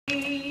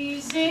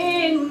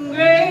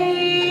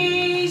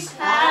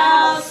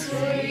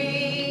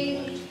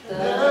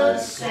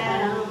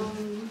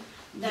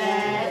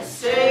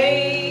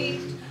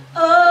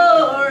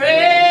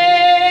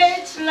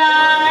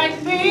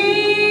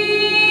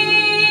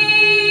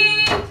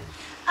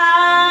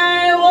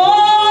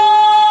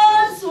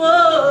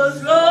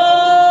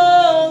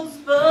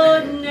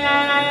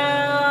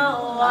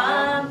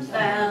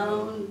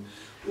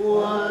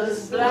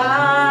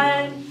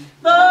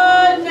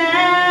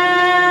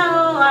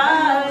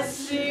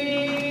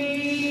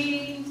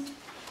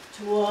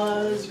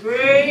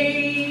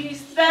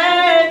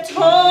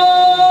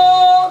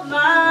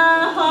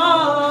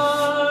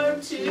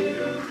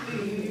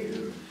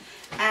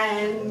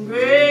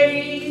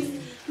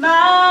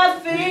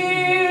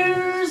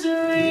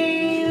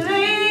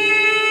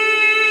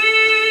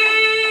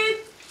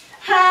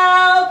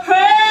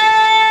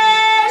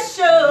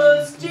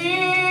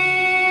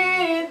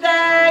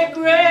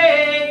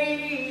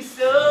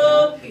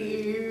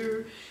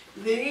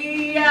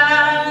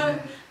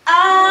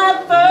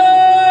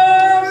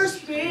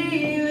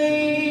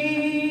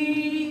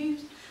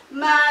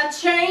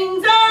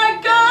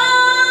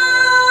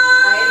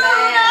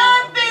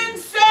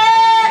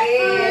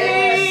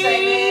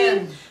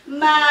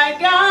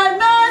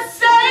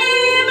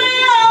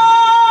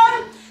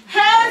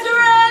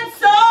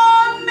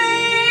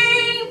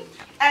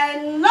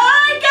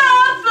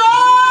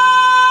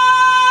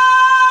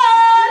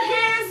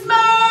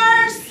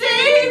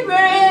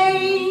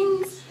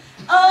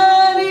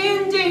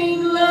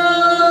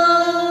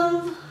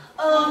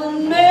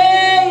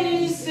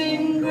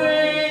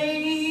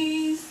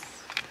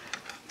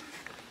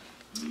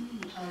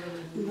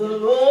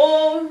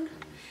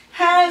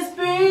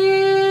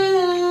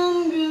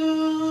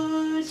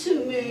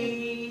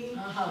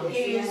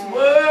His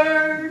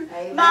word,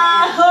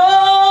 my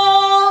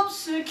hope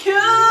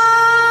secures.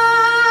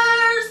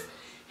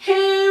 He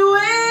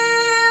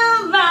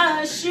will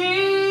my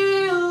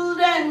shield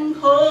and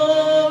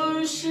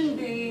portion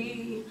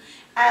be,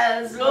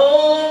 as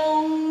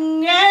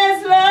long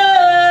as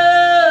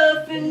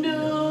love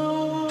endures.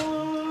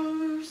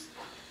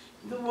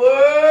 The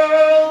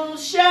world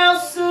shall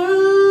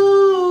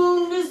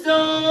soon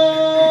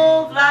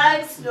dissolve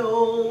like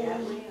snow.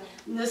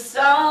 The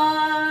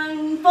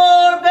sun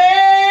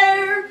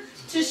forbear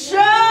to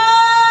shine,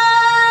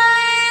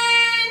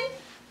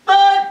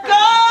 but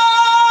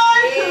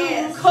God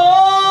who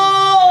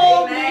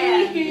called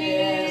me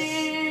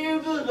here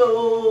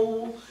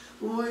below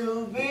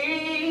will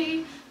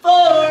be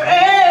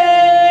forever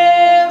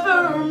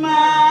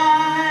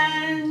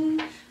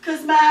mine.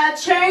 'Cause my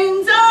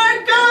chains are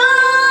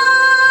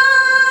gone,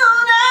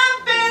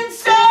 I've been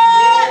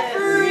set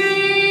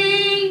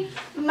free.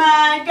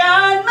 My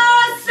God, my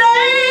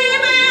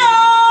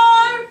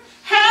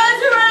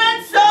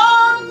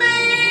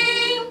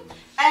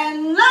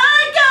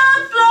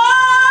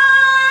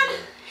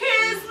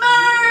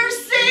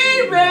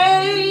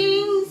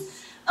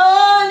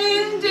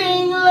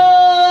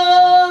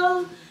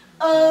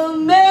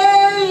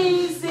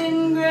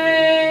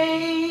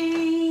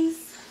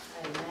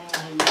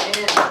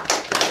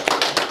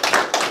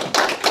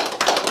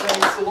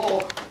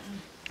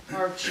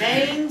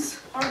chains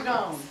are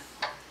gone.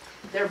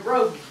 They're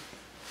broken.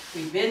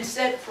 We've been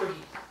set free.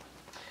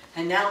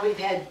 And now we've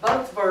had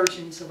both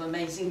versions of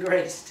Amazing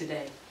Grace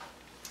today.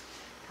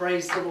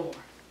 Praise the Lord.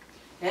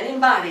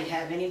 Anybody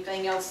have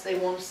anything else they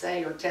want to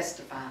say or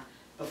testify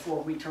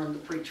before we turn the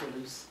preacher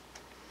loose?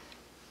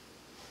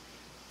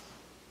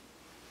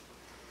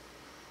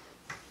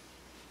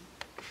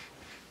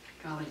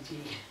 Golly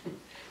gee.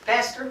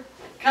 Pastor,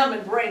 come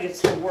and bring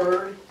us the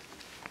word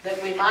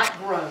that we might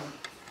grow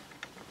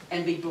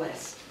and be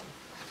blessed.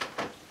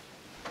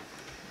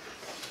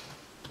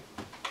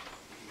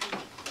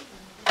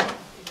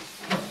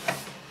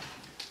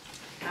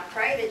 I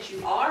pray that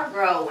you are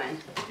growing.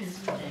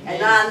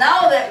 And I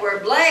know that we're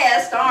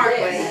blessed, aren't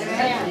we?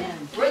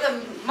 Amen. We're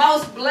the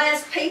most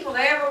blessed people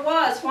there ever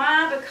was.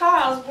 Why?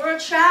 Because we're a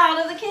child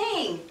of the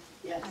King.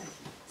 Yes.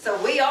 So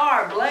we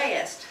are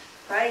blessed.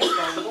 Praise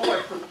the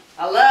Lord.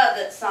 I love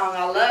that song.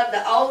 I love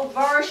the old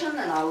version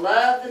and I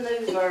love the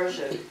new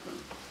version.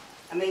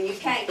 I mean, you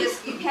can't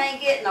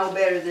get no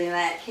better than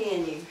that,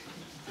 can you?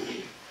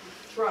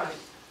 That's right.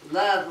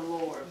 Love the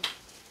Lord.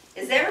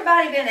 Has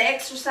everybody been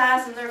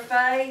exercising their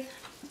faith?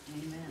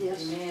 Amen.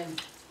 Yes. Amen.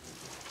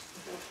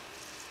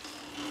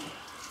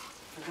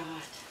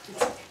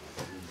 Forgot.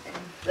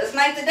 Let's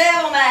make the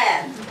devil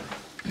mad.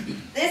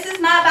 This is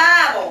my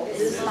Bible.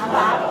 This is my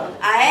Bible.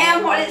 I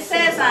am what it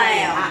says I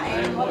am. I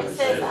am what it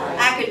says I am.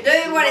 I can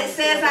do what it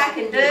says I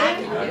can do. I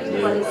can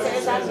do what it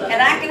says I can do.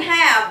 And I can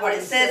have what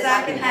it says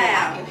I can I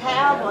have. can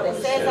have what it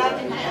says I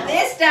can have.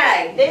 This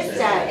day, This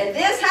day, in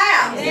this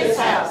house, this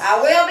house,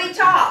 I will be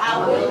taught.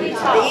 I will be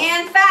taught. The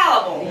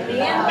infallible, The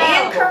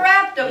infallible,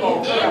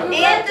 incorruptible,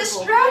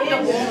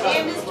 indestructible,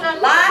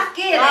 indestructible,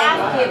 life-giving,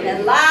 life-giving,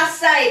 and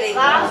life-saving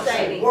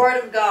life-saving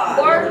Word of God.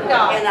 Word of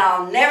God. And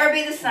I'll never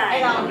be the same.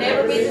 And I'll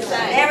never be the same.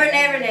 Never,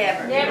 never,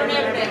 never. Never,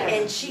 never, never.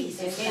 In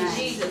Jesus' name. In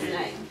Jesus'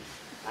 name.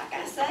 Like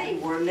I say,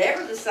 we're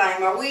never the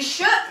same, or we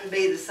shouldn't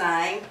be the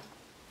same.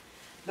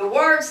 The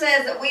Word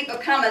says that we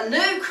become a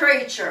new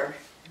creature,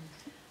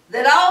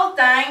 that old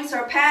things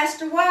are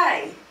passed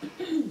away.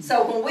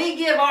 So when we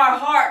give our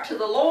heart to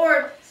the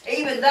Lord,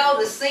 even though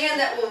the sin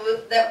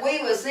that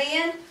we was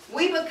in,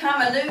 we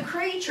become a new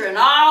creature, and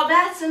all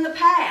that's in the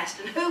past.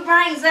 And who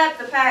brings up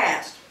the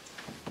past?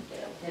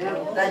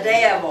 The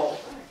devil.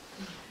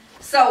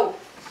 So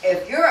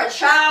if you're a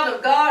child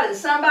of God and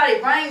somebody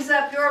brings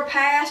up your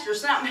past or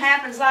something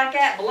happens like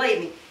that, believe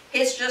me,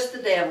 it's just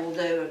the devil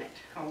doing it,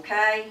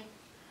 okay?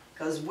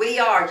 Because we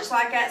are, just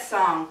like that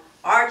song,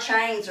 our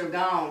chains are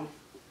gone.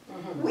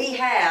 We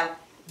have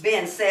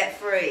been set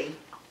free.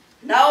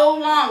 No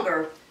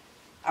longer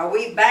are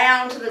we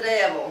bound to the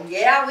devil.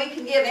 Yeah, we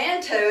can give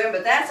in to him,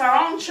 but that's our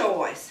own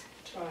choice.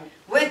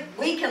 Right.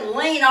 We can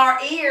lean our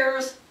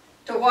ears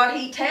to what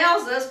he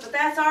tells us, but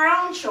that's our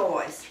own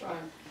choice. Right.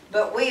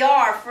 But we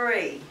are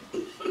free.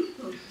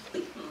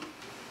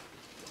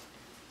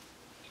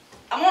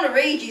 I want to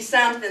read you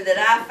something that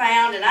I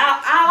found, and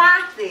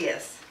I like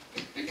this.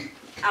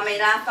 I mean,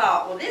 I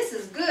thought, well, this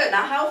is good, and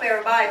I hope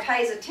everybody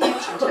pays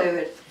attention to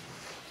it.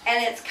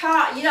 And it's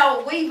called, you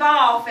know, we've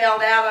all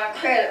filled out a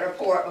credit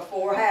report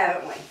before,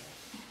 haven't we?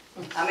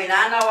 I mean,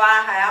 I know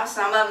I have.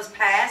 Some of us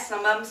passed,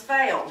 some of us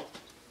failed.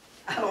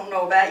 I don't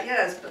know about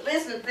yours, but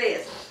listen to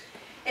this.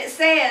 It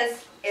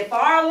says, if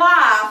our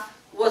life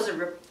was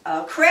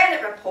a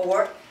credit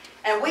report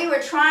and we were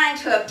trying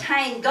to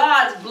obtain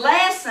God's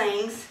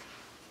blessings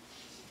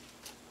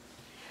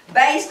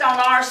based on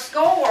our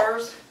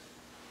scores,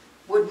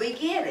 would we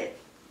get it?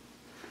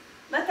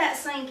 Let that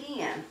sink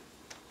in,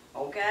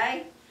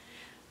 okay?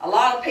 A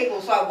lot of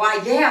people say,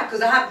 why, yeah,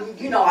 because I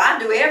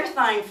do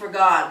everything for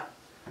God.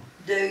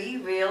 Do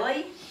you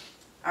really?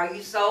 Are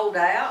you sold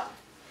out?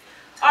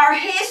 Or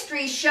He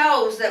history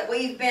shows that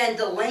we've been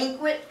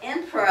delinquent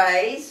in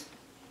praise,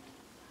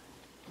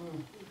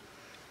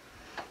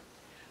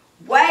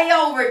 way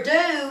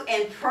overdue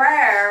in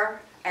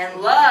prayer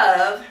and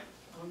love,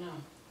 Oh no,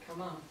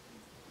 come on.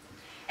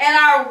 and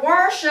our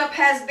worship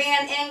has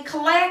been in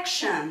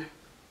collection.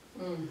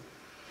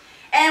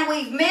 And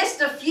we've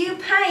missed a few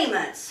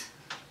payments,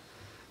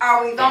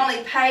 or we've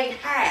only paid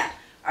half.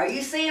 Are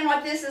you seeing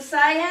what this is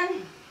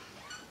saying?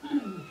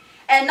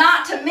 And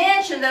not to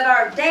mention that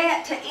our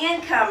debt to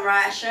income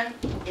ration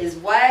is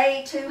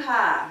way too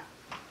high.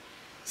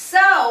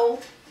 So,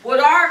 would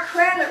our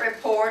credit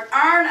report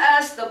earn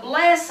us the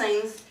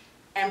blessings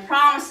and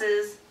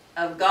promises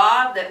of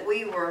God that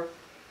we were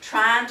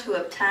trying to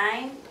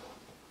obtain?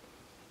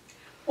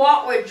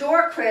 What would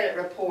your credit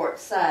report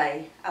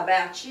say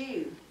about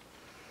you?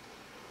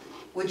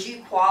 Would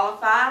you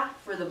qualify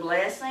for the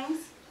blessings?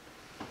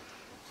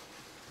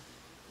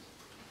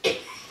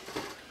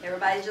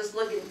 Everybody's just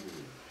looking,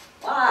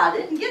 wow, I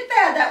didn't get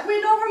that. That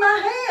went over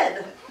my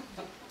head.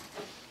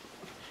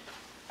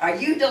 Are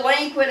you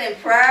delinquent in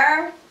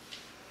prayer?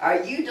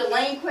 Are you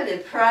delinquent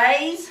in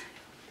praise?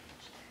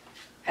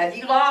 Have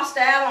you lost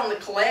out on the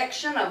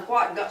collection of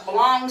what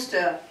belongs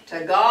to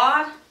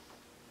God?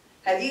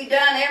 Have you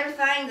done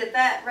everything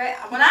that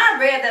when I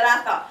read that,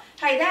 I thought,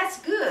 hey,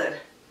 that's good.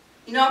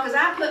 You know, because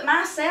I put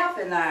myself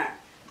in there.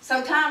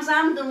 Sometimes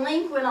I'm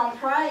delinquent on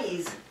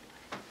praise.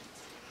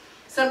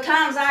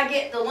 Sometimes I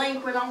get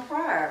delinquent on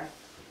prayer.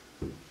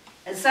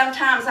 And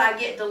sometimes I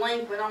get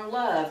delinquent on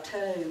love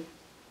too.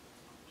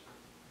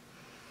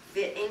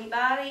 Fit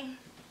anybody?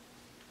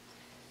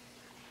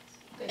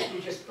 I think you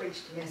just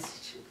preached a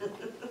message.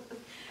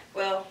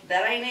 Well,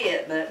 that ain't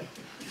it, but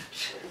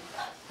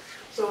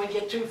So we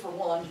get 2 for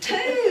 1. 2,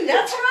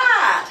 that's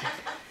right.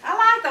 I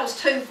like those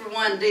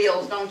 2-for-1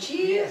 deals, don't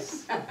you?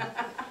 Yes.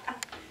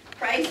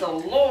 Praise the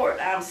Lord.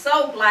 I'm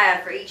so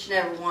glad for each and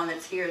every one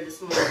that's here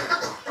this morning.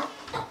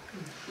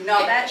 You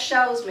know, that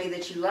shows me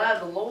that you love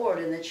the Lord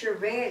and that you're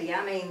ready.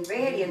 I mean,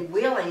 ready and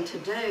willing to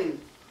do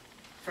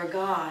for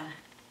God.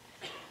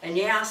 And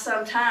yeah,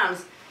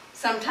 sometimes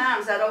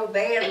that old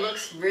bed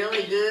looks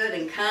really good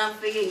and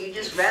comfy and you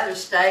just rather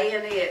stay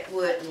in it,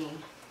 wouldn't you?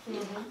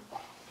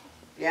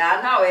 Yeah,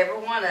 I know every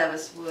one of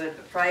us would,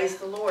 but praise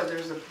the Lord,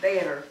 there's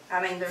better.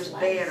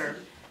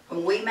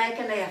 When we make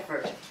an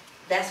effort,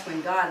 that's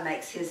when God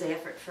makes His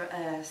effort for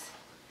us.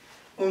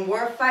 When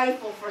we're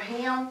faithful for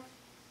Him,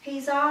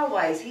 He's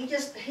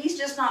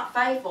just not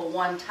faithful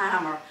one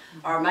time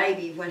or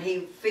maybe when He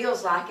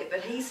feels like it,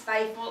 but He's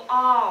faithful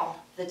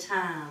all the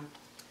time.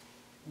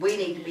 We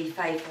need to be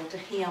faithful to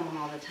Him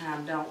all the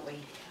time, don't we?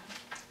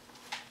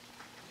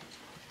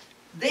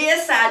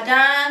 This I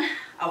done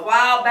a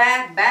while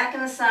back in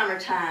the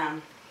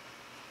summertime.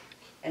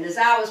 And as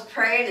I was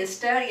praying and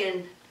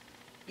studying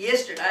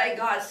yesterday,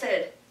 God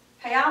said,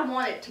 hey, I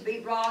want it to be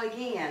brought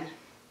again.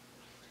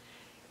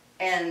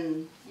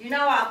 And, you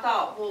know, I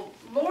thought, well,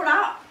 Lord,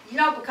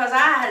 because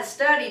I had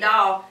studied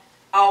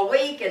all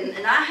week and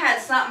I had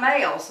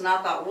something else. And I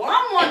thought, well,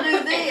 I'm going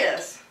to do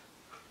this.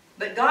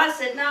 But God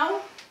said,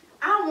 no,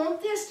 I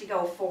want this to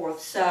go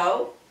forth.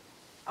 So,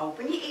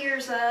 open your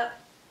ears up.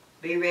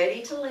 Be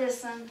ready to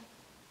listen.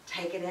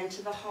 Take it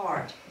into the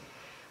heart.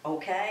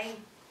 Okay?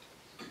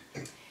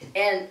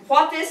 And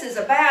what this is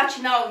about,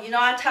 you know,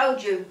 I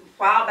told you a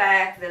while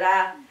back that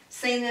I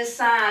seen this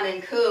sign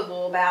in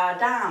Cookville about a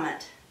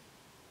diamond.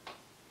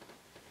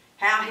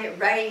 How it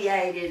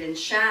radiated and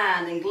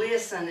shined and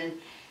glistened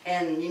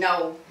and you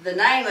know, the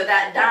name of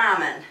that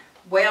diamond.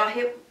 Well,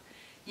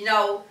 you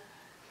know,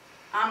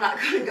 I'm not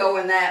going to go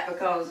in that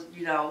because,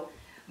 you know,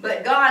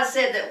 but God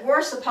said that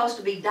we're supposed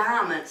to be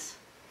diamonds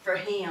for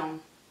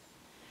Him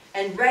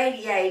and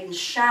radiate and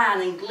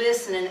shine and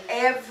glisten in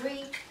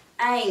every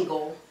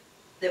angle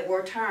that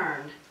we're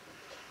turned.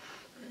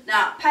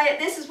 Now,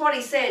 this is what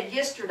He said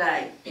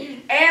yesterday.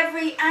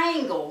 Every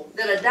angle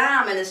that a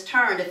diamond is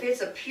turned, if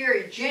it's a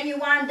pure,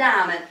 genuine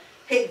diamond,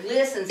 it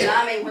glistens. And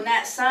I mean, when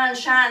that sun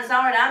shines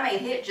on it, I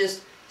mean, it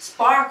just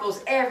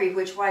sparkles every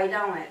which way,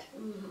 don't it?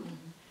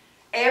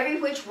 Every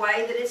which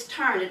way that it's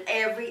turned at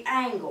every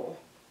angle.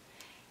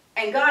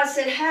 And God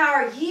said, how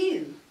are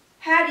you?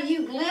 How do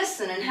you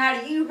glisten and how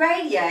do you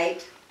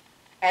radiate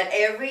at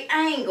every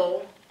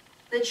angle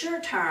that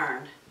you're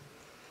turned?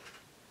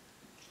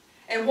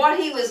 And what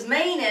He was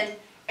meaning,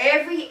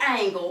 every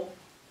angle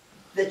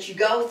that you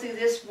go through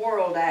this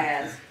world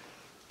as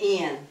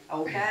in,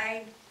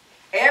 okay?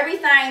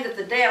 Everything that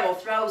the devil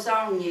throws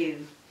on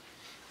you,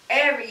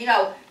 you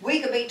know, we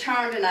could be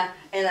turned in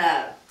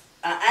an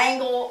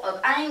angle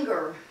of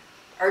anger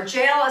or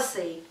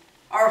jealousy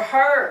or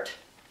hurt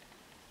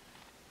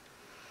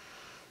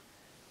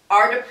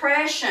or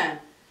depression.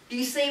 Do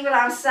you see what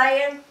I'm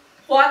saying?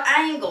 What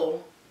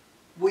angle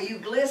will you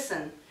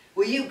glisten?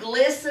 Will you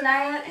glisten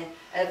at? And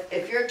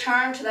if you're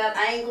turned to that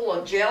angle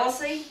of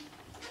jealousy,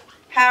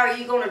 how are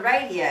you going to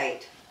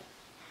radiate?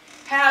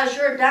 How is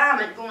your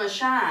diamond going to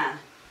shine?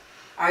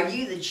 Are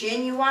you the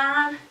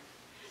genuine?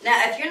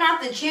 Now, if you're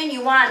not the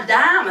genuine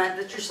diamond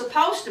that you're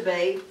supposed to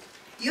be,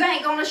 you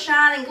ain't going to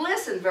shine and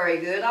glisten very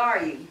good,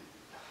 are you?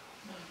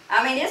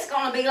 I mean, it's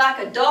going to be like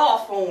a dull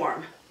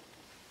form.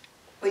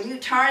 When you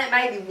turn it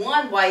maybe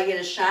one way,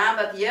 it'll shine,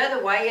 but the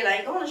other way, it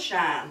ain't going to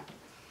shine.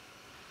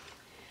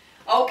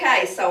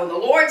 Okay, so the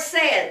Lord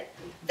said,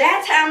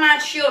 that's how my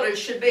children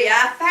should be.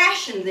 I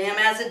fashioned them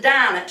as a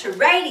diamond to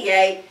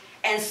radiate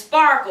and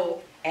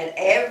sparkle at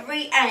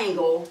every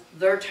angle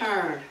they're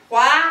turned.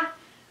 Why?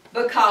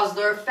 Because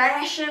they're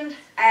fashioned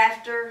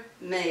after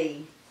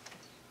me.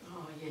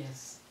 Oh,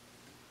 yes.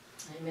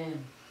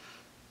 Amen.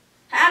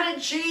 How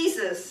did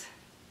Jesus,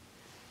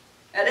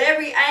 at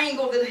every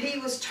angle that he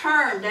was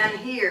turned down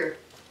here,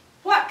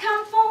 what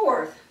come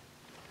forth?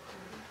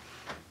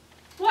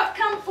 What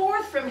come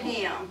forth from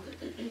him?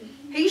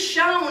 He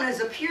shone as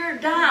a pure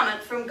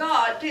diamond from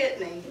God,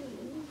 didn't he?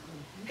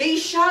 He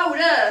showed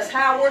us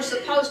how we're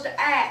supposed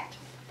to act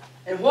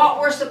and what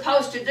we're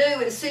supposed to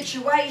do in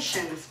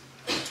situations.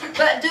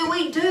 But do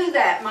we do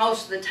that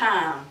most of the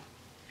time?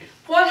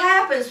 What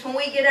happens when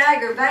we get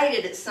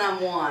aggravated at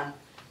someone?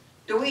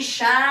 Do we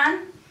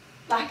shine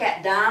like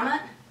that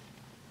diamond?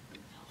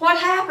 What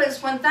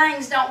happens when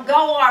things don't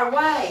go our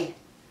way?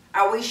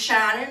 Are we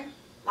shining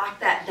like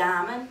that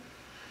diamond?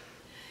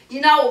 You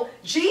know,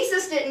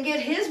 Jesus didn't get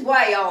his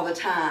way all the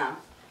time.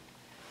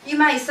 You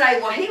may say,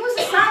 well, he was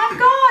the Son of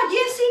God.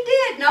 Yes, he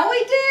did. No,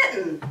 he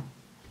didn't.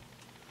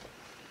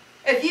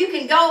 If you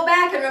can go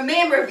back and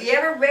remember, have you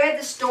ever read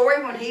the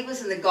story when he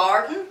was in the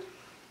garden?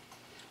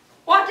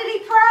 What did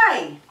he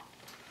pray?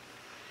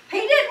 He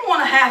didn't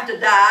want to have to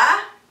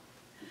die.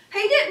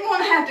 He didn't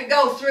want to have to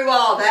go through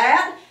all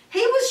that.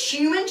 He was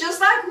human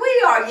just like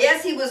we are.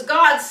 Yes, he was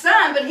God's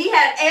Son, but he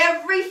had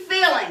every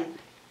feeling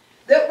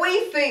that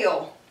we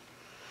feel.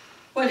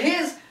 When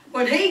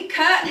he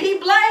cut, he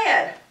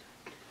bled.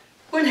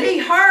 When he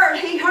hurt,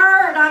 he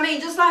hurt. I mean,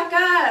 just like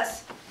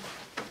us.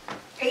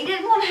 He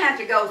didn't want to have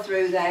to go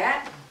through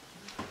that.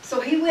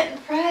 So he went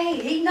and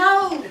prayed. He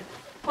knowed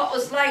what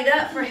was laid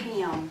up for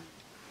him.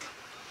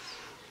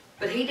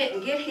 But he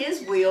didn't get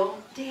his will,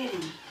 did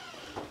he?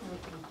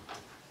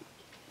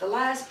 The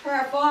last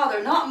prayer,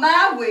 Father, not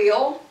my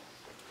will,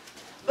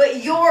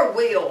 but your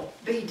will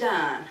be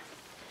done.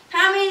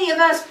 How many of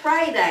us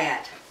pray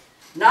that?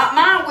 Not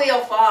my will,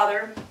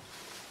 Father,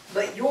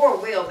 but your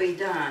will be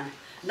done.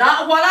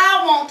 Not what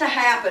I want to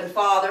happen,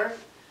 Father,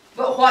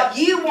 but what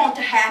you want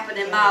to happen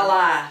in my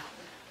life.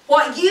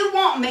 What you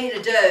want me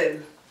to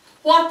do.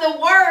 What the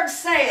Word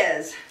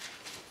says.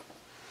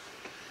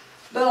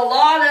 But a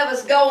lot of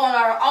us go on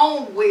our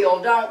own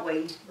will, don't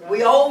we?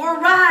 We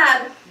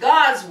override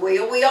God's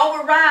will. We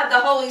override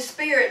the Holy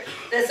Spirit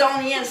that's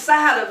on the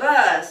inside of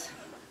us.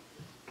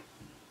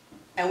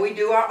 And we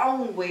do our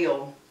own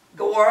will.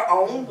 Go our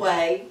own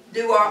way,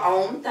 do our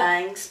own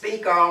thing,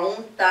 speak our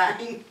own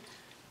thing.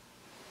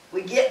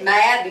 We get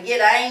mad, we get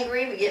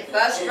angry, we get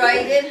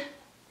frustrated.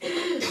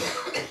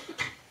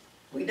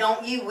 We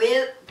don't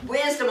use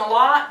wisdom a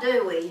lot,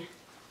 do we?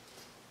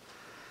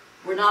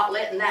 We're not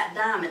letting that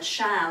diamond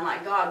shine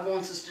like God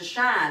wants us to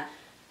shine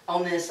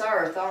on this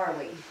earth, are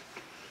we?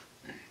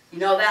 You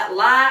know, that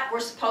light, we're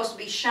supposed to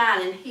be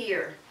shining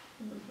here.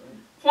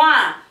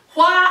 Why?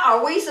 Why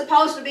are we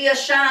supposed to be a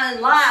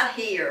shining light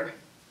here?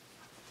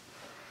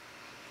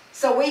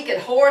 So we can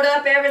hoard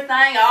up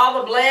everything, all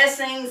the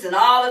blessings and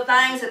all the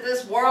things that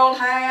this world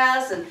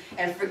has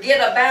and forget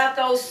about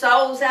those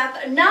souls out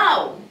there?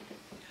 No.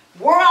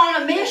 We're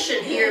on a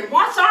mission here.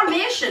 What's our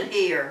mission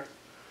here?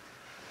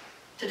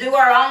 To do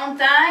our own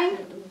thing?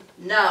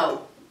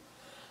 No.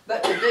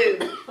 But to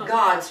do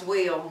God's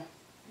will.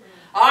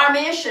 Our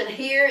mission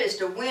here is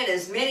to win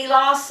as many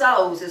lost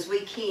souls as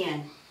we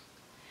can.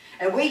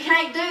 And we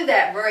can't do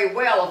that very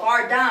well if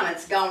our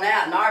diamond's gone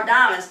out and our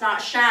diamond's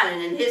not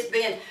shining and it's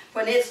been,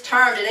 when it's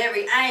turned at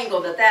every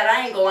angle, that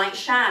angle ain't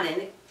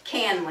shining,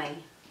 can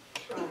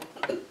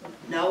we?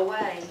 No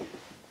way.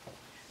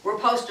 We're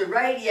supposed to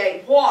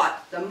radiate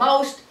what? The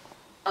most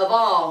of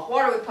all.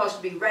 What are we supposed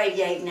to be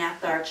radiating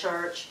out there,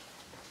 church?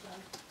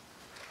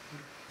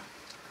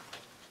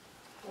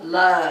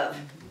 Love.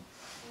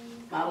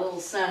 My little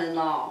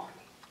son-in-law.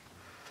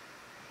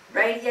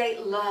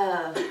 Radiate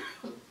love.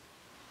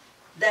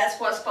 That's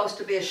what's supposed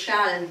to be a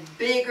shining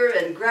bigger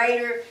and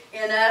greater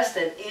in us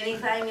than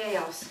anything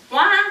else.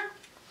 Why?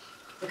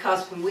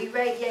 Because when we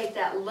radiate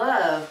that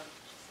love,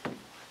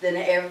 then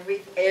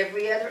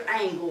every other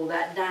angle,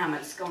 that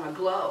diamond's going to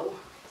glow.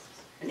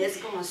 And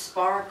it's going to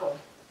sparkle.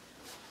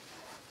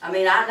 I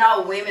mean, I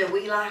know women,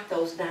 we like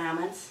those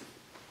diamonds.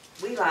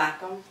 We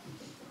like them.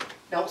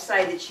 Don't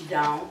say that you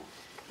don't.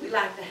 We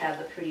like to have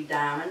the pretty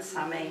diamonds.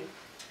 I mean,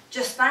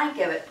 just think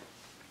of it.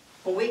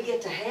 When we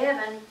get to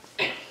heaven,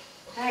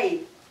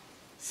 hey,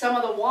 some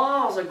of the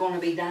walls are going to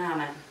be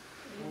diamond.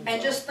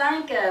 And just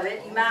think of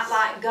it, you might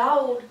like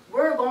gold.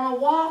 We're going to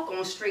walk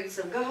on streets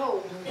of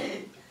gold.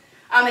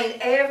 I mean,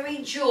 every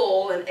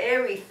jewel and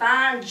every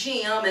fine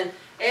gem and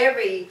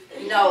every,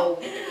 you know,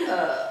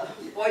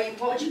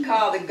 what you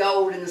call the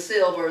gold and the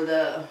silver,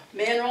 the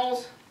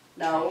minerals?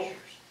 No.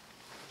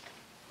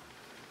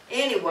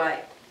 Anyway,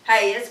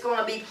 hey, it's going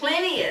to be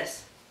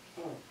plenteous.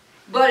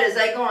 But is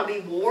there going to be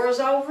wars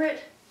over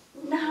it?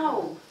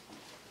 No.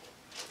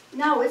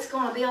 No, it's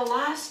going to be a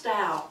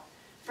lifestyle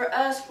for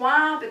us.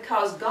 Why?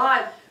 Because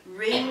God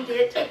reamed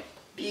it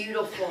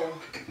beautiful.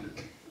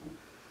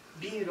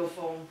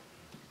 Beautiful.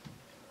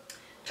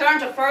 Turn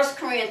to 1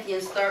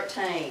 Corinthians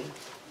 13.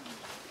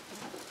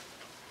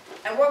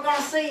 And we're going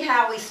to see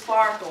how we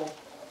sparkle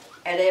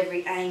at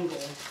every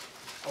angle.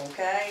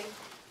 Okay?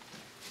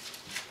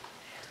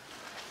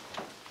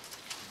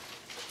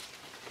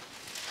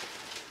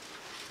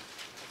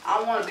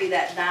 I want to be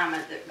that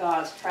diamond that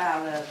God's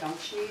proud of,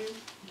 don't you?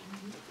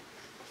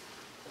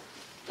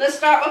 Let's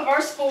start with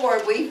verse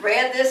 4. We've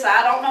read this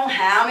I don't know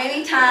how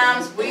many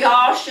times. We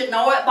all should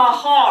know it by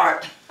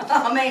heart.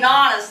 I mean,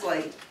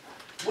 honestly.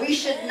 We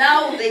should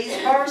know these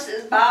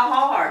verses by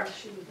heart.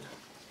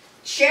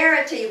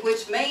 Charity,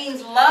 which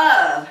means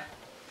love.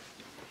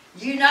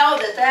 You know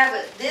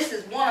this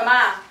is one of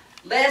my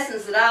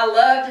lessons that I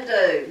love to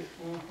do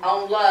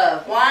on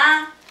love.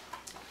 Why?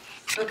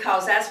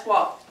 Because that's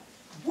what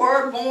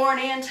we're born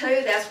into.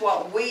 That's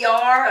what we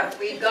are. If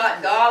we've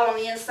got God on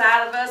the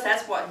inside of us,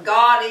 that's what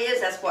God is.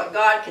 That's what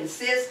God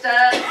consists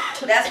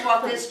of. That's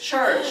what this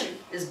church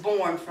is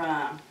born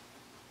from.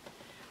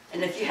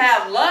 And if you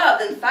have love,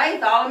 then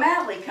faith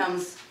automatically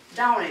comes,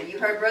 don't it? You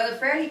heard Brother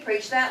Freddie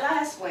preach that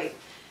last week.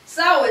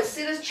 So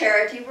instead of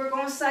charity, we're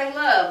going to say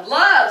love.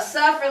 Love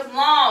suffereth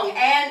long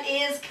and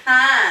is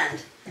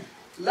kind.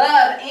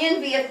 Love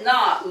envieth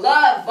not.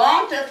 Love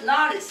vaunteth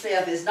not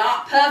itself, is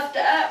not puffed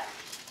up.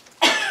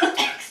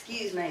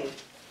 Excuse me.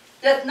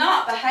 Doth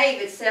not behave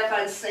itself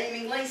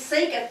unseemingly,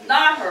 seeketh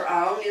not her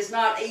own, is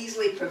not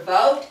easily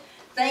provoked,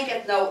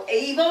 thinketh no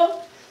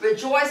evil,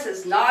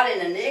 rejoiceth not in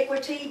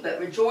iniquity, but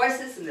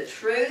rejoiceth in the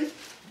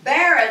truth,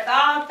 beareth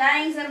all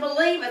things and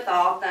believeth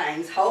all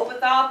things,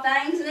 hopeth all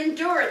things and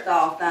endureth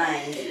all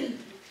things.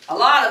 A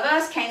lot of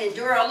us can't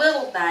endure a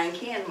little thing,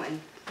 can we?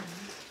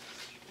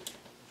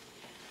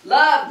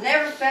 Love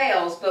never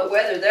fails, but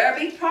whether there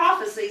be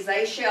prophecies,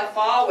 they shall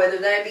fall. Whether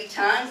there be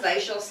tongues, they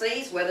shall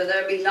cease. Whether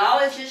there be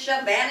knowledge, it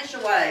shall vanish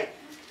away.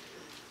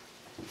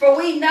 For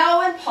we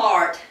know in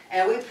part,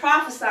 and we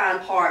prophesy in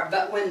part,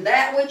 but when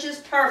that which is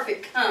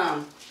perfect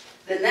come,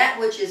 then that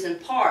which is in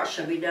part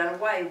shall be done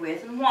away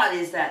with. And what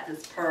is that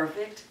that's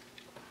perfect?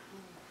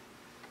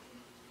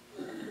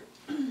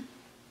 The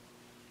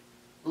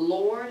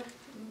Lord,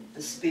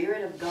 the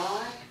Spirit of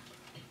God.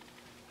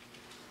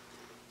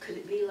 Could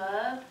it be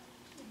love?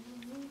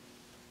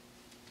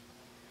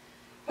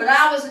 When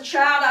I was a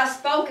child, I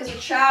spoke as a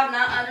child and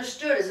I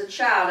understood as a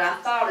child. I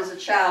thought as a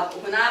child.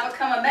 But when I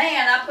become a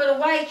man, I put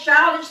away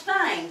childish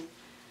things.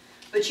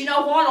 But you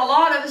know what? A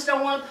lot of us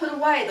don't want to put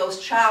away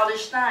those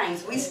childish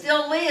things. We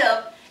still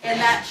live in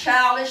that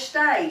childish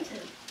state.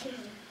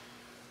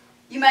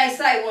 You may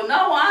say, well,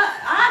 no,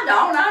 I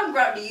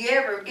don't. Do you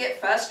ever get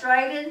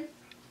frustrated?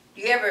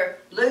 Do you ever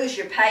lose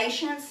your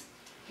patience?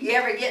 Do you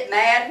ever get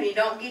mad when you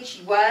don't get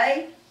your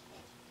way?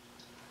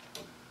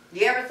 Do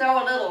you ever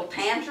throw a little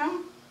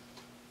tantrum?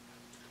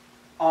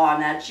 Oh,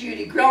 now,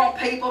 Judy, grown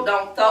people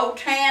don't throw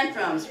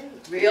tantrums.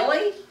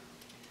 Really?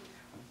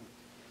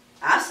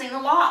 I've seen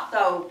a lot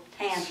throw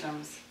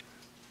tantrums.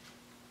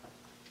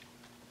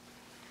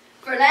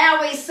 For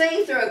now we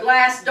see through a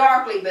glass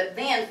darkly, but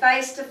then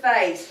face to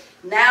face.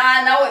 Now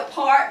I know in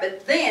part,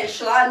 but then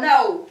shall I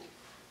know,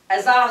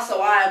 as also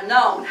I am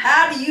known.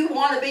 How do you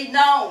want to be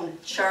known,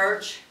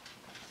 church?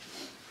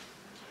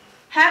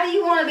 How do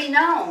you want to be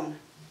known?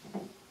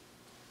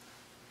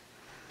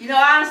 You know,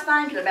 I was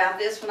thinking about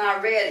this when I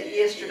read it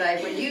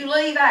yesterday. When you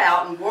leave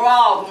out, and we're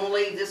all going to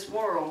leave this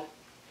world.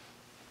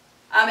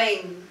 I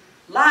mean,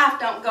 life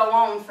don't go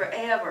on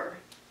forever.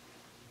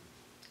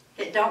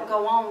 It don't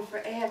go on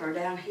forever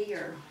down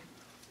here.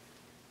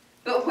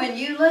 But when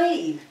you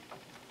leave,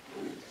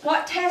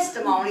 what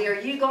testimony are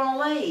you going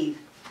to leave?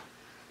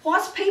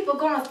 What's people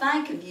going to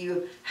think of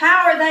you?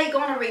 How are they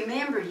going to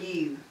remember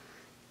you?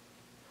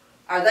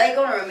 Are they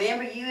going to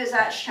remember you as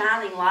that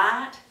shining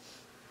light?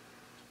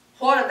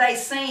 What have they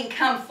seen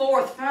come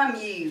forth from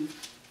you?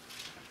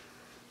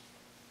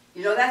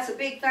 You know, that's a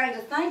big thing to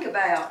think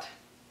about.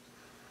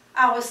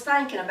 I was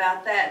thinking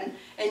about that,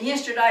 and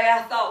yesterday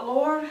I thought,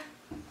 Lord,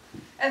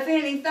 if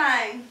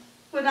anything,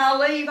 when I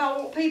leave, I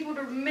want people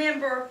to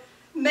remember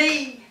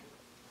me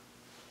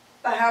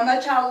by how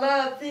much I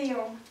love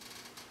them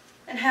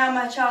and how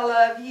much I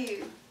love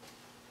you.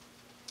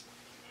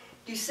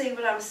 Do you see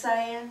what I'm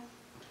saying?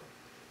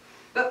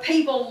 But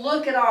people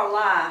look at our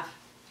life.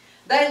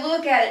 They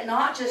look at it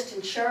not just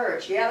in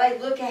church. Yeah, they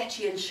look at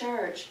you in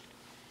church.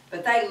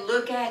 But they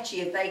look at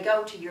you if they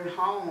go to your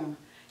home.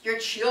 Your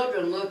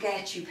children look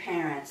at you,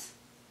 parents.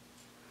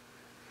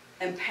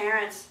 And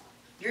parents,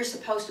 you're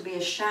supposed to be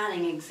a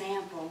shining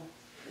example.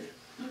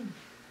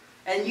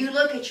 And you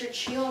look at your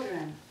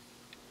children.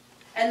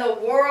 And the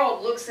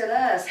world looks at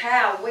us,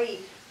 how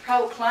we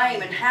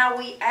proclaim and how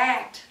we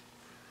act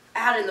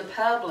out in the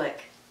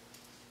public.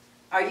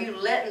 Are you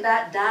letting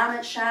that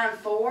diamond shine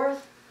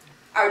forth?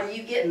 Or do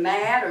you get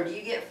mad, or do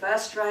you get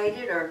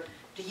frustrated, or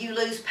do you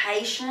lose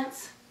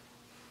patience?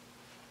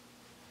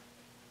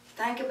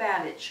 Think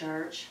about it,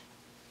 church.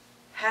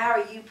 How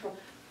are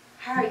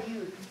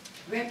you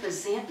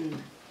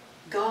representing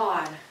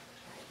God,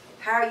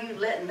 how are you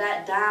letting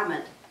that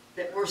diamond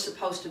that we're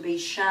supposed to be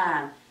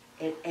shine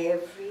at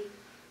every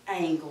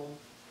angle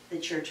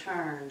that you're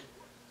turned?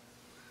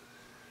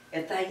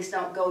 If things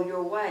don't go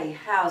your way,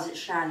 how's it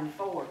shining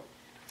forth?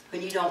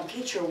 When you don't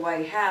get your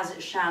way, how's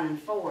it shining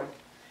forth?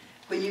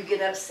 When you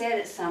get upset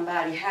at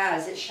somebody, how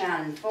is it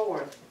shining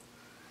forth?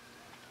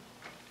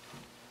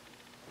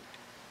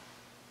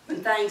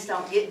 When things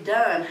don't get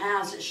done,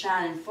 how's it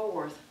shining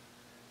forth?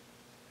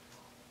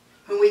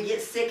 When we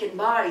get sick in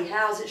body,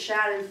 how's it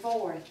shining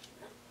forth?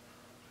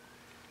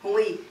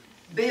 When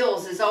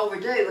bills is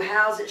overdue,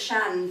 how's it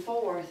shining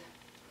forth?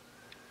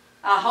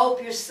 I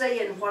hope you're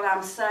seeing what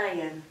I'm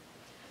saying.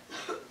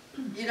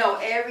 You know,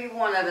 every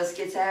one of us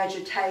gets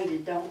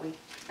agitated, don't we?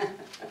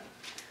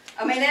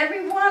 I mean,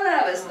 every one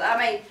of us. I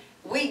mean,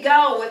 we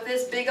go with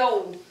this big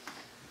old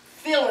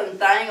feeling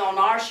thing on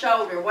our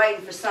shoulder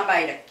waiting for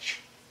somebody to...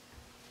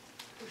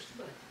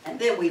 And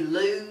then we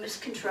lose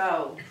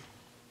control.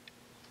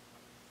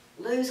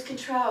 Lose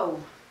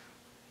control.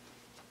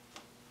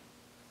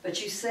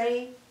 But you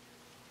see,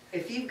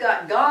 if you've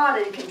got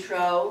God in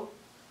control,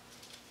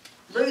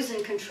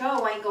 losing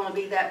control ain't going to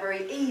be that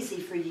very easy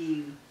for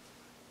you.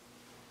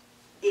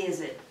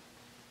 Is it?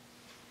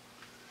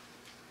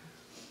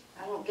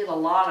 I don't get a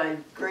lot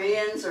of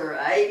grins or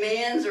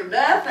amens or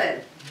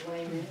nothing.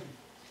 Amen.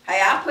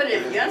 Hey, I put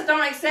it, you just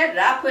don't accept it,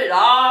 I put it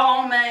all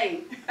on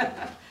me.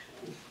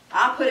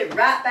 I put it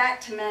right back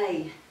to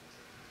me.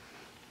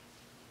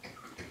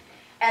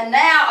 And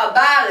now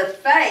abideth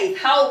faith,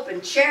 hope,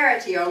 and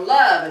charity, or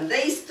love. And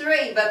these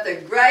three, but the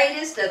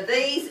greatest of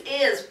these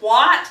is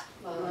what?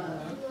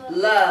 Love.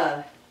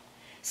 Love.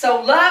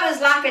 So love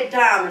is like a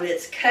diamond.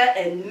 It's cut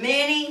in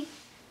many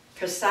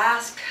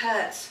precise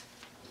cuts,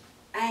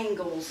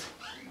 angles,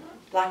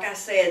 like I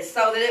said,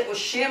 so that it will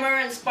shimmer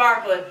and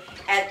sparkle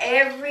at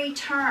every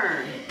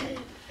turn.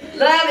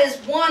 Love is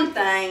one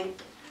thing,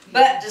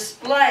 but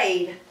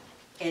displayed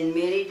in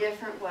many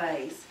different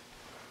ways.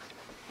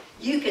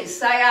 You can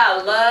say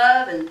I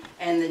love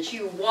and that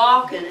you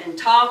walk and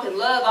talk and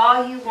love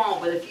all you want,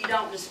 but if you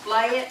don't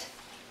display it,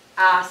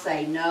 I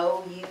say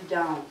no, you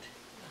don't.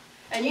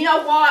 And you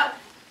know what?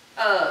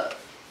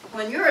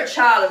 When you're a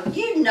child of,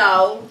 you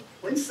know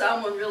when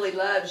someone really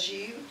loves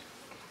you.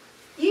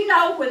 You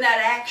know when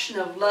that action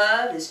of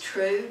love is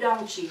true,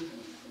 don't you?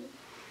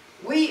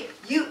 We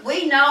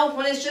know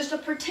when it's just a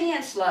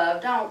pretense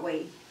love, don't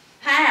we?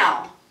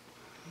 How?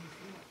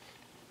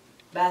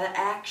 By the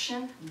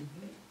action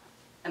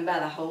and by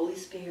the Holy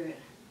Spirit.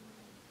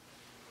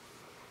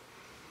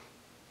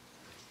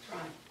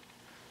 That's right.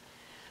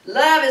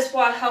 Love is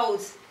what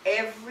holds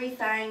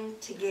everything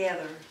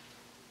together.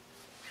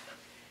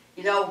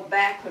 You know,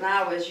 back when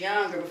I was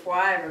younger, before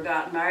I ever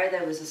got married,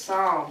 there was a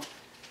song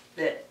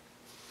that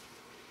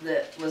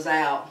was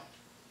out.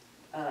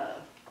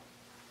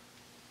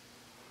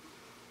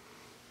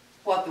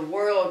 What the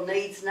world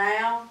needs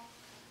now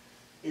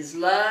is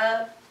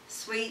love,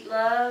 sweet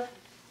love.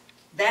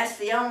 That's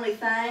the only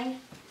thing.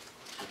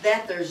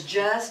 That there's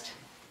just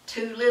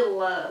too little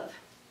love.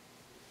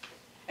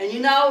 And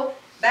you know,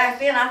 back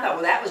then I thought,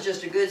 well, that was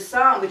just a good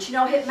song. But you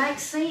know, it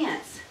makes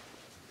sense.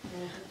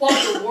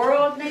 What the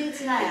world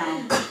needs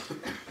now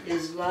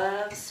is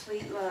love,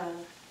 sweet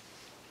love.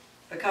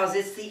 Because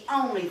it's the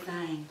only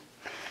thing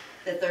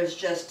that there's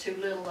just too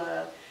little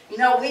of. You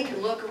know, we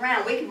can look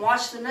around. We can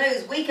watch the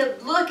news. We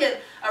could look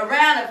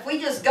around if we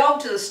just go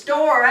to the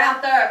store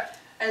out there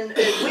and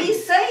we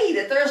see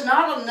that there's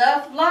not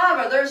enough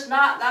love, or there's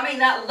not, I mean,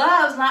 that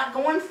love's not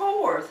going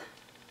forth.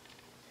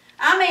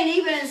 I mean,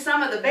 even in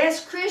some of the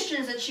best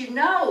Christians that you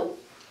know,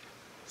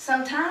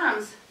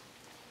 sometimes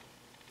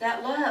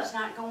that love's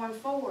not going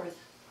forth.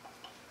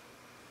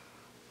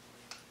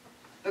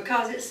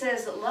 Because it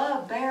says that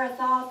love beareth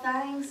all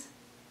things.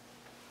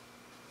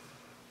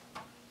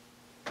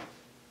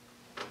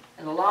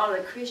 And a lot of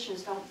the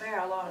Christians don't bear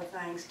a lot of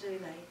things, do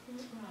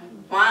they?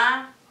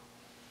 Why?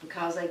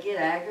 Because they get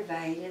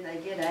aggravated, they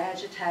get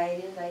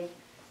agitated,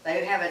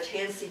 they have a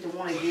tendency to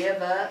want to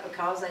give up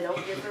because they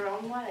don't get their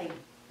own way.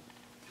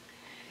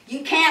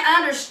 You can't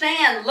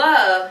understand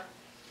love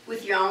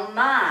with your own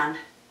mind.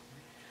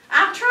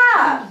 I've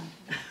tried.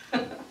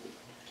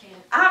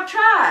 I've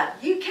tried.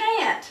 You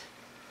can't.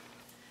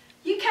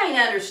 You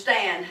can't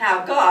understand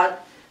how God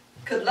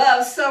could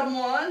love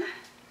someone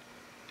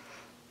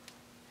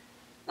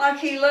like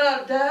He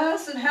loved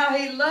us, and how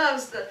He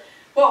loves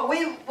what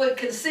we would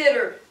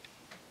consider,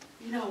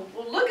 you know,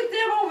 well, look at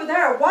them over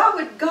there. Why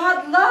would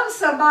God love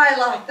somebody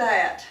like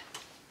that?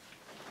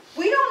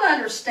 We don't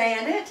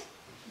understand it.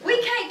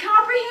 We can't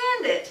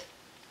comprehend it.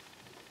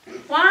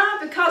 Why?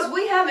 Because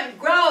we haven't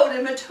grown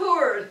and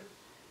matured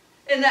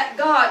in that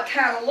God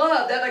kind of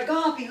love, that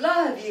agape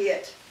love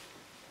yet.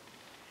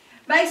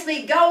 Makes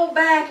me go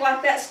back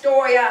like that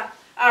story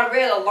I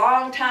read a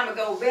long time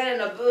ago, read in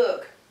a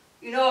book.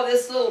 You know,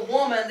 this little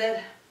woman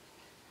that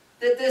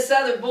this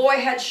other boy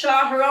had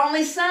shot her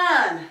only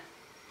son.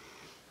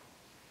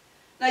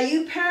 Now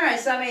you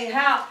parents, I mean,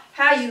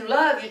 how you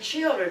love your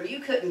children, you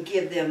couldn't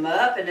give them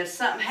up. And if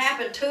something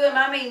happened to them,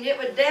 I mean, it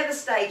would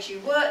devastate you,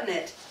 wouldn't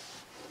it?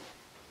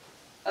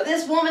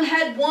 This woman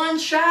had one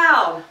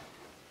child,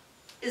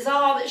 is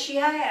all that she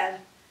had.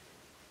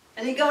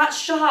 And he got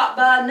shot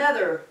by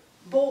another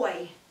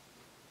boy.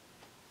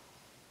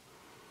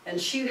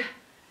 And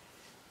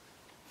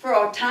for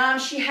a time,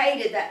 she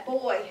hated that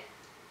boy.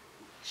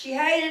 She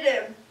hated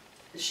him.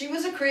 She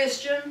was a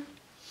Christian.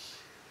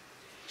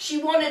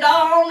 She wanted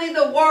only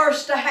the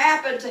worst to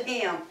happen to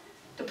him,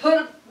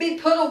 to be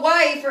put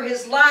away for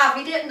his life.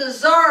 He didn't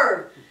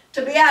deserve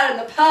to be out in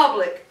the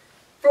public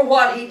for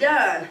what he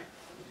done.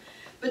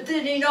 But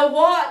then you know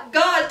what?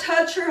 God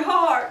touched her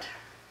heart.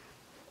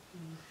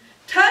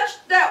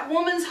 Touched that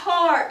woman's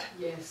heart.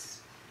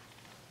 Yes.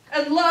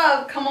 And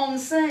love come on the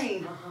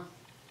scene.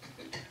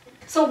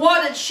 So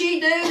what did she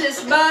do,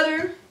 this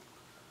mother?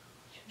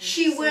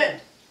 She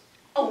went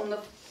on the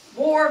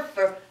war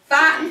for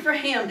fighting for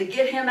him to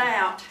get him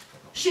out.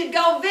 She'd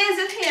go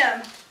visit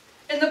him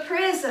in the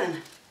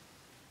prison.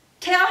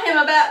 Tell him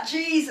about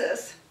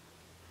Jesus.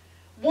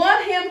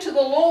 Won him to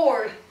the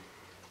Lord.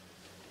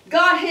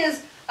 Got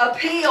his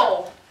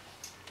appeal.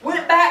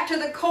 Went back to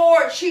the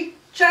court. She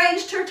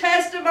changed her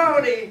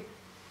testimony.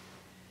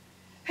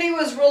 He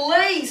was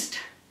released.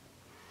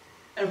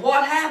 And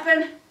what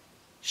happened?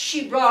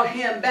 She brought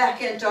him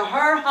back into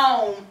her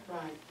home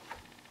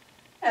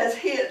as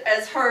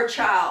her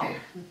child.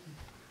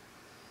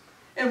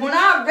 And when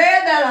I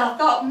read that, I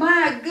thought,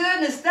 my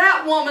goodness,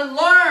 that woman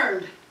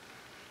learned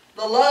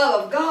the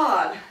love of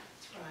God.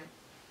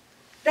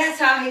 That's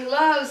how He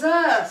loves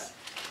us.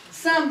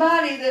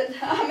 Somebody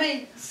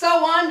that,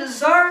 so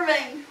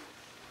undeserving.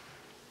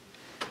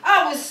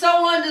 I was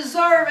so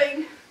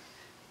undeserving.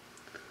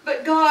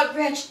 But God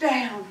reached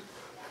down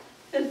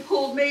and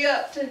pulled me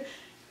up to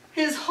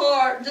His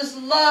heart and just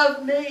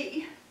loved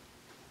me.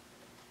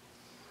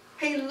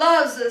 He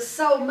loves us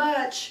so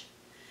much.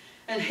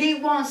 And He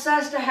wants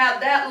us to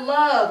have that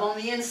love on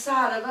the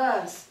inside of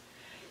us.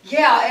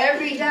 Yeah,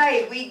 every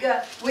day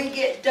we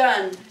get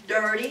done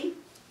dirty.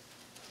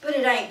 But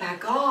it ain't by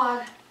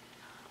God.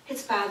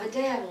 It's by the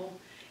devil.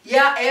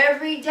 Yeah,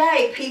 every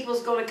day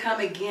people's going to come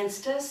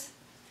against us.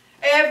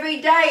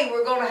 Every day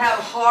we're going to have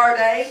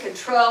heartache and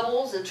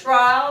troubles and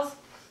trials.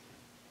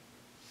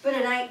 But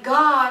it ain't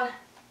God.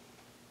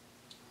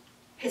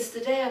 It's the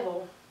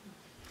devil.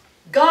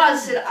 God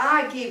said,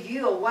 I give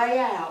you a way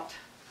out.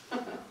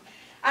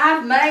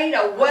 I've made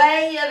a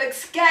way of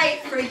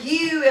escape for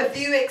you if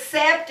you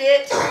accept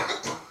it.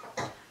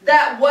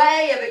 That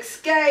way of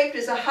escape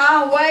is a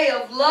highway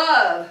of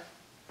love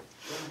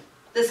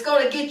that's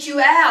going to get you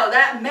out of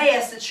that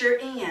mess that you're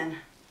in.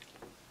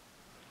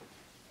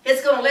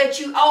 It's going to let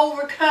you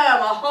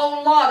overcome a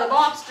whole lot of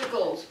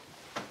obstacles.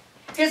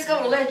 It's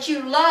going to let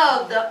you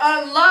love the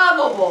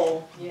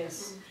unlovable.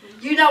 Yes.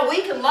 You know,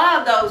 we can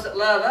love those that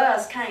love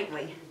us, can't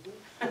we?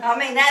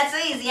 That's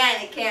easy,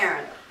 ain't it,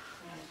 Karen?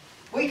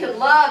 We can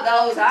love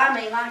those,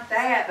 like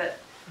that, but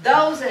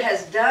those that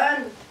has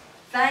done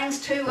things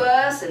to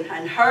us and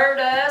hurt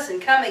us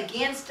and come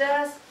against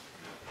us,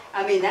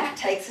 that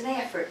takes an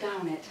effort,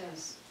 don't it? It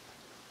does.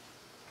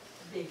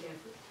 A big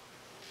effort.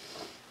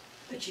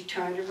 But you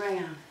turned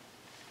around.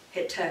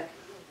 It took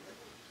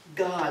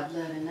God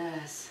loving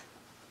us.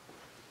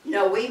 You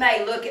know, we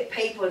may look at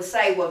people and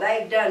say, well,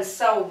 they've done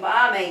so,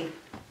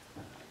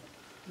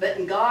 but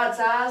in God's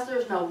eyes,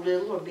 there's no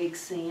little or big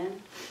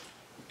sin.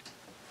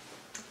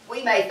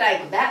 We may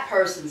think that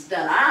person's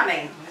done,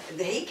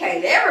 he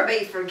can't ever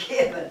be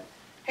forgiven.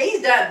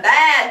 He's done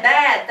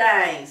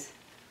bad things.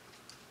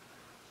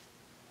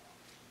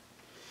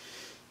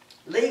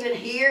 Leaving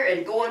here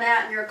and going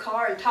out in your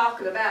car and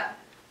talking about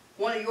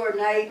one of your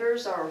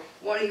neighbors or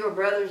one of your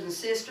brothers and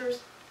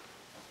sisters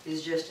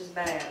is just as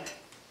bad.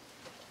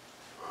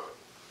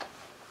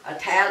 A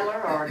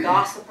tattler or a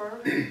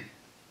gossiper,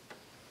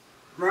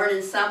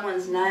 ruining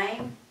someone's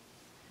name,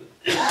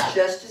 is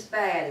just as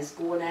bad as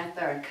going out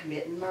there and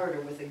committing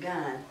murder with a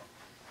gun.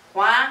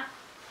 Why?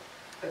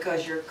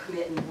 Because you're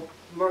committing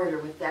murder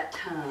with that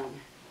tongue.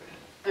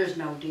 There's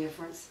no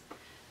difference.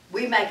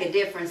 We make a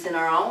difference in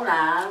our own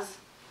eyes,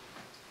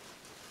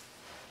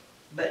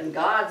 but in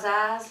God's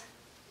eyes,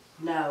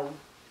 no.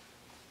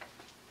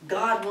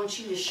 God wants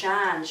you to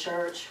shine,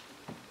 church.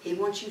 He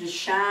wants you to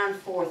shine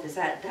forth as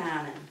that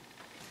diamond.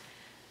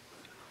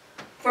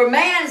 For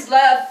man's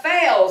love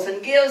fails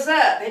and gives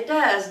up. It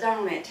does,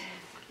 don't it?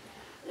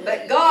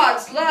 But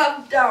God's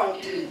love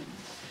don't.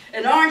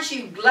 And aren't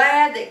you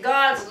glad that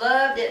God's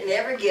love didn't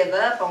ever give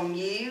up on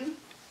you?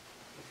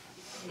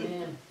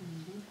 Amen.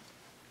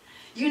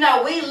 You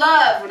know, we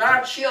love when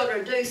our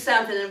children do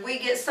something and we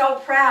get so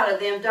proud of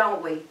them,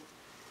 don't we?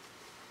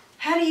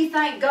 How do you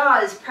think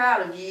God is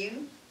proud of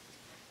you?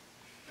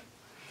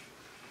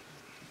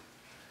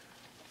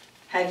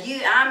 Have you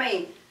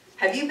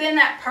been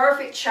that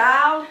perfect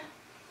child?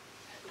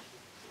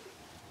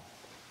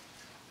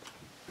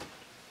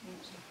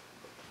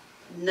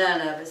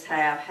 None of us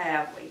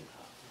have we?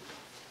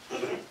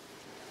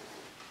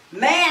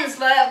 Man's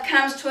love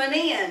comes to an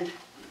end,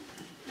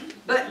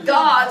 but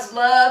God's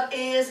love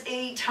is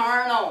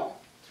eternal.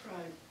 That's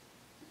right.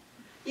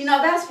 You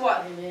know, that's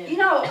what, Amen. you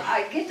know,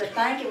 I get to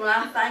thinking when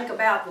I think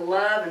about the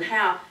love and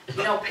how,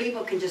 you know,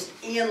 people can just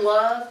end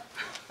love.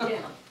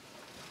 Yeah.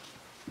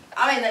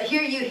 I mean,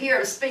 here you hear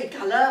them speak,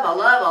 I love, I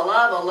love, I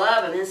love, I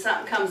love, and then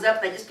something comes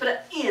up and they just put an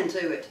end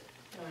to it.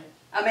 Right.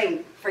 I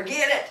mean,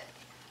 forget it.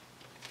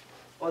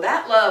 Well,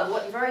 that love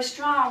wasn't very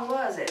strong,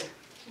 was it?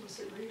 Was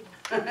it real?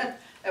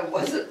 It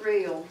wasn't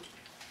real.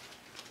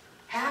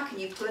 How can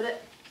you put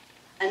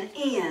an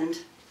end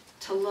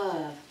to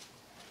love?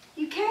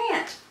 You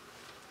can't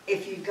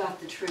if you've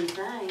got the true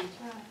thing.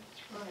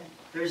 Right.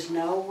 There's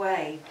no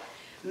way.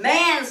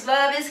 Man's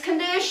love is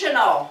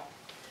conditional.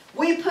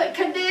 We put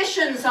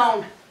conditions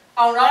on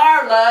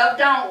our love,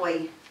 don't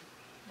we?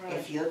 Right.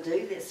 If you'll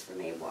do this for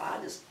me,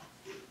 well,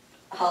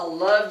 I'll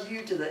love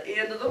you to the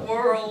end of the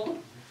world.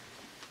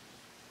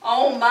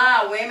 Oh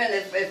my, women,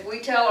 if we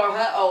tell our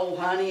oh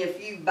honey,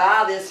 if you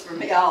buy this for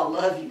me, I'll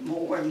love you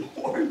more and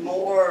more and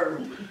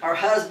more. Our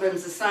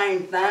husband's the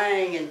same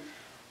thing, and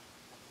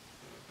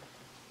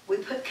we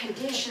put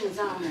conditions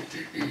on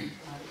it.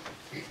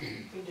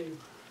 We do.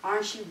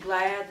 Aren't you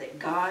glad that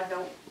God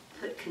don't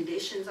put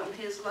conditions on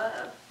His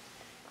love?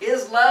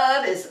 His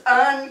love is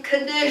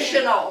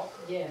unconditional.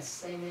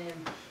 Yes, amen.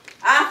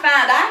 I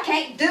find I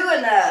can't do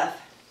enough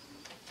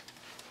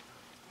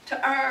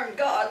to earn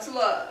God's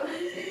love.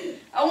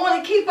 I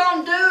want to keep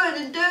on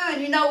doing and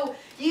doing. You know,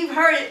 you've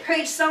heard it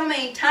preached so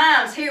many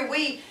times. Here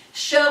we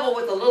shovel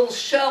with a little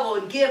shovel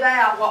and give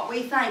out what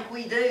we think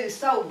we do.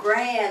 So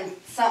grand,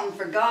 something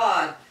for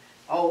God.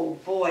 Oh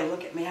boy,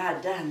 look at me,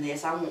 I've done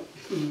this. I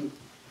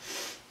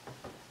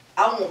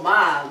want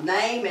my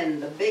name in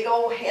the big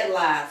old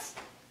headlights.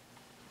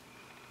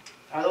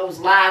 Or those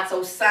lights,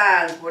 those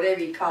signs,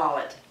 whatever you call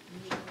it.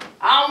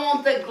 I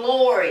want the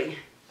glory.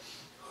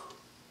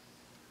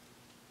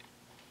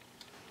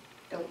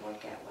 Don't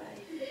work that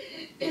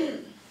way.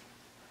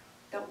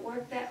 Don't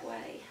work that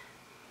way.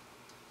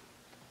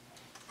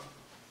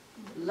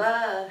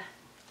 Love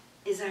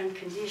is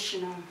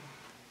unconditional.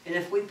 And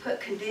if we put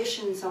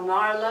conditions on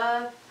our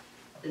love,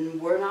 then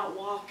we're not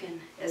walking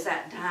as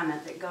that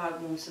diamond that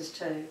God wants us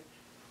to.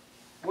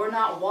 We're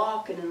not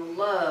walking in the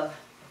love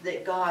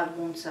that God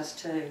wants us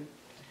to.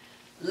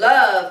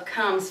 Love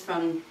comes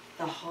from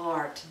the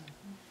heart.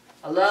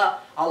 A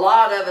lot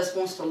of us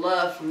wants to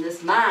love from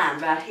this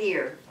mind right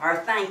here, our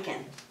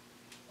thinking.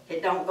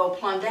 It don't go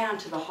plumb down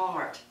to the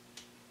heart.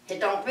 It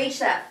don't reach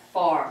that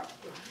far,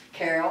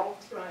 Carol,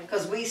 Right.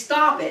 because we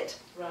stop it.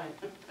 Right.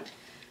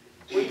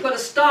 We put a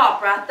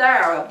stop right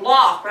there, or a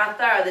block right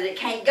there, that it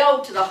can't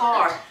go to the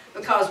heart,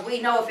 because we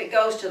know if it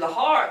goes to the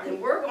heart, then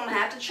we're going to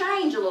have to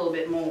change a little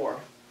bit more.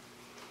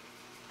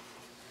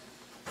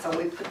 So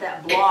we put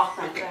that block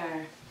right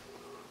there.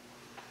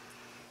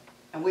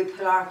 And we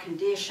put our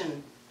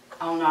condition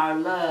on our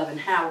love and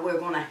how we're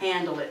going to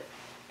handle it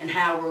and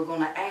how we're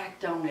going to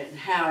act on it and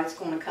how it's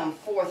going to come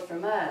forth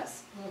from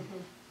us.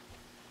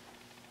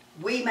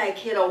 Mm-hmm. We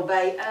make it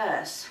obey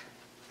us.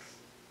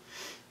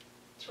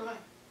 That's right.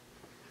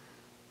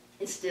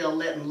 It's still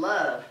letting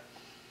love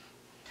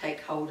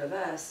take hold of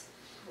us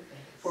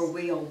where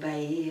we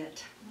obey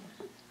it.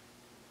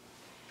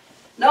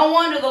 No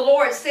wonder the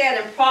Lord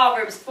said in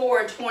Proverbs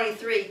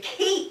 4:23,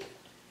 keep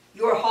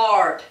your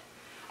heart.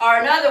 Or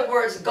in other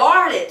words,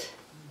 guard it.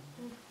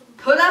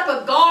 Put up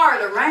a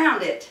guard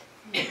around it.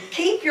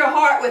 Keep your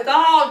heart with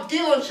all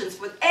diligence,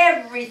 with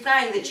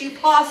everything that you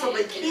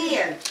possibly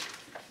can.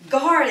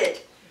 Guard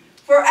it.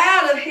 For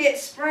out of it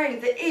spring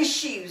the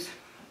issues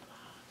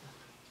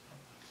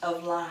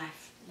of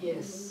life.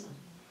 Yes.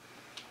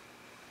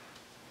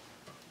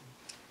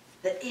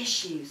 The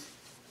issues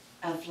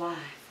of life.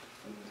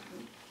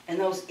 And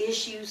those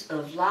issues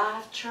of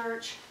life,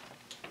 church,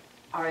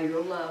 are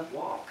your love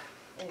walk.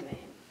 Amen.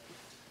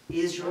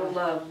 Is your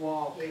love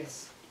walk.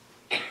 Yes.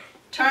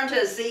 Turn to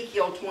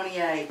Ezekiel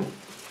 28.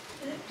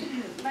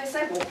 You may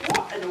say, well,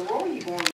 what in the world are you going to